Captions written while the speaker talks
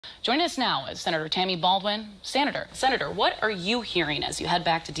Joining us now is Senator Tammy Baldwin. Senator, what are you hearing as you head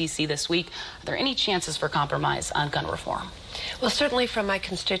back to D.C. this week? Are there any chances for compromise on gun reform? Well, certainly from my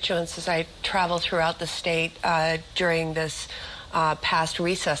constituents as I travel throughout the state during this past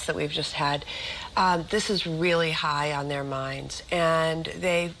recess that we've just had, this is really high on their minds, and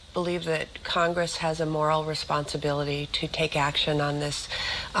they believe that Congress has a moral responsibility to take action on this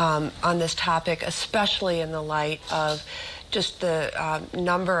topic, especially in the light of just the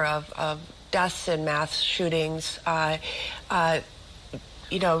number of deaths and mass shootings, that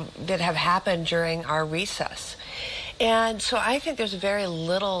have happened during our recess. And so I think there's very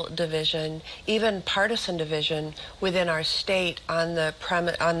little division, even partisan division, within our state on the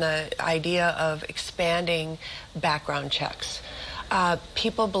idea of expanding background checks.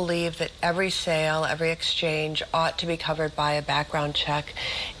 People believe that every sale, every exchange ought to be covered by a background check.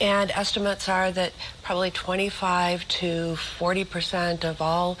 And estimates are that probably 25 to 40% of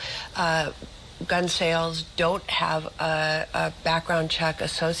all gun sales don't have a background check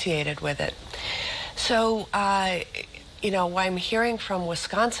associated with it. So, I'm hearing from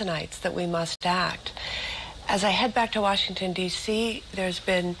Wisconsinites that we must act. As I head back to Washington, D.C., there's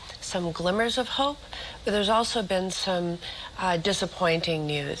been some glimmers of hope, but there's also been some disappointing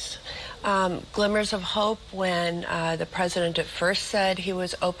news. Glimmers of hope when the president at first said he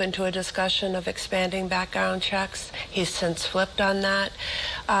was open to a discussion of expanding background checks. He's since flipped on that.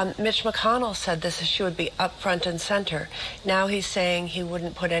 Mitch McConnell said this issue would be up front and center. Now he's saying he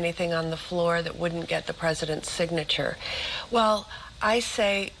wouldn't put anything on the floor that wouldn't get the president's signature. Well, I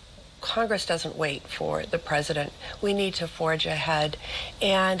say Congress doesn't wait for the president. We need to forge ahead.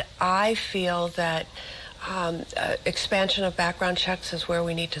 And I feel that expansion of background checks is where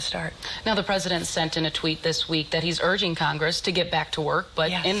we need to start. Now, the president sent in a tweet this week that he's urging Congress to get back to work,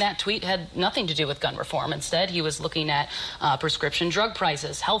 but yes, in that tweet had nothing to do with gun reform. Instead, he was looking at prescription drug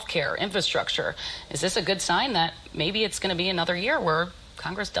prices, health care, infrastructure. Is this a good sign that maybe it's going to be another year where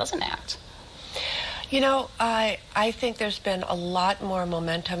Congress doesn't act? I think there's been a lot more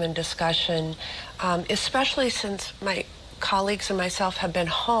momentum and discussion, especially since my colleagues and myself have been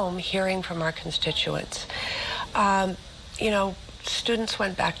home hearing from our constituents. Students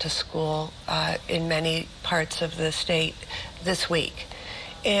went back to school in many parts of the state this week.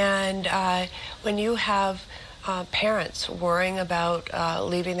 And when you have parents worrying about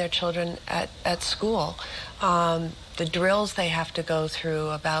leaving their children at school, the drills they have to go through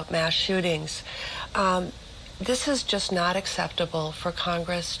about mass shootings, this is just not acceptable for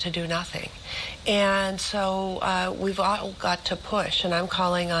Congress to do nothing. And so we've all got to push, and I'm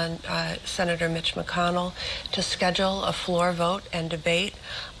calling on Senator Mitch McConnell to schedule a floor vote and debate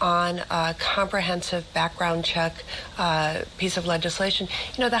on a comprehensive background check piece of legislation.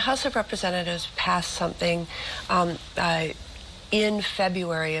 The House of Representatives passed something in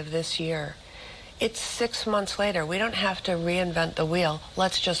February of this year. It's 6 months later. We don't have to reinvent the wheel.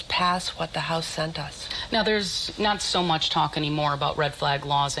 Let's just pass what the House sent us. Now, there's not so much talk anymore about red flag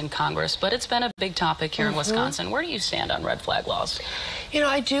laws in Congress, but it's been a big topic here in Wisconsin. Where do you stand on red flag laws?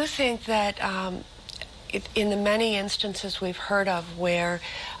 I do think that in the many instances we've heard of where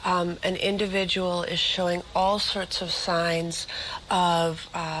an individual is showing all sorts of signs of,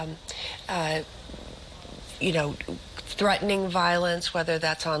 threatening violence, whether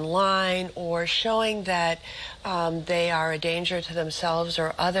that's online or showing that they are a danger to themselves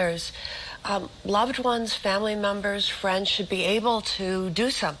or others, loved ones, family members, friends should be able to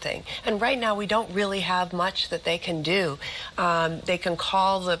do something. And right now we don't really have much that they can do. They can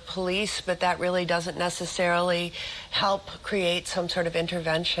call the police, but that really doesn't necessarily help create some sort of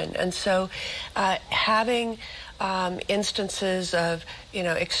intervention. And so having instances of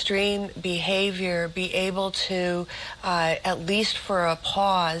extreme behavior be able to at least for a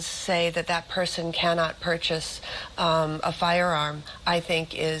pause say that person cannot purchase a firearm, I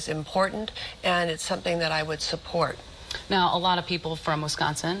think is important, and it's something that I would support. Now, a lot of people from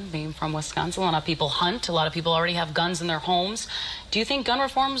Wisconsin, being from Wisconsin, a lot of people hunt, a lot of people already have guns in their homes. Do you think gun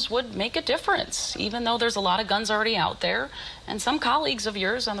reforms would make a difference, even though there's a lot of guns already out there? And some colleagues of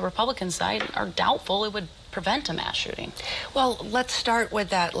yours on the Republican side are doubtful it would prevent a mass shooting. Well, let's start with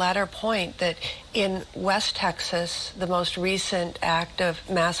that latter point, that in West Texas, the most recent act of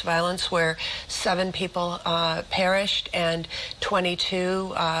mass violence where 7 people perished and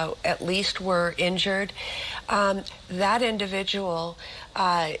 22 at least were injured, that individual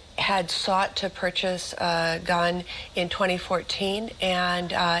had sought to purchase a gun in 2014,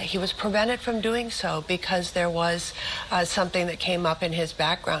 and he was prevented from doing so because there was something that came up in his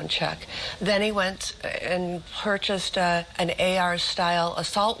background check. Then he went and purchased an AR-style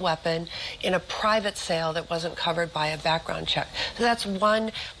assault weapon in a private sale that wasn't covered by a background check. So that's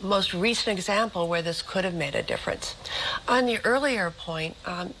one most recent example where this could have made a difference. On the earlier point,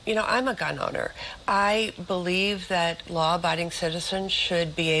 you know, I'm a gun owner. I believe that law-abiding citizens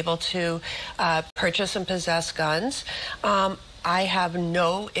should be able to purchase and possess guns. I have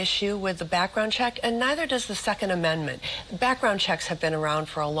no issue with the background check, and neither does the Second Amendment. Background checks have been around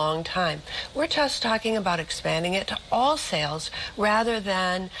for a long time. We're just talking about expanding it to all sales rather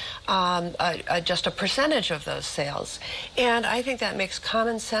than just a percentage of those sales. And I think that makes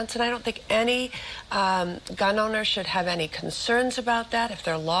common sense, and I don't think any gun owner should have any concerns about that. If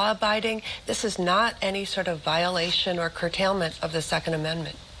they're law-abiding, this is not any sort of violation or curtailment of the Second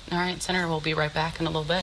Amendment. All right, Senator, we'll be right back in a little bit.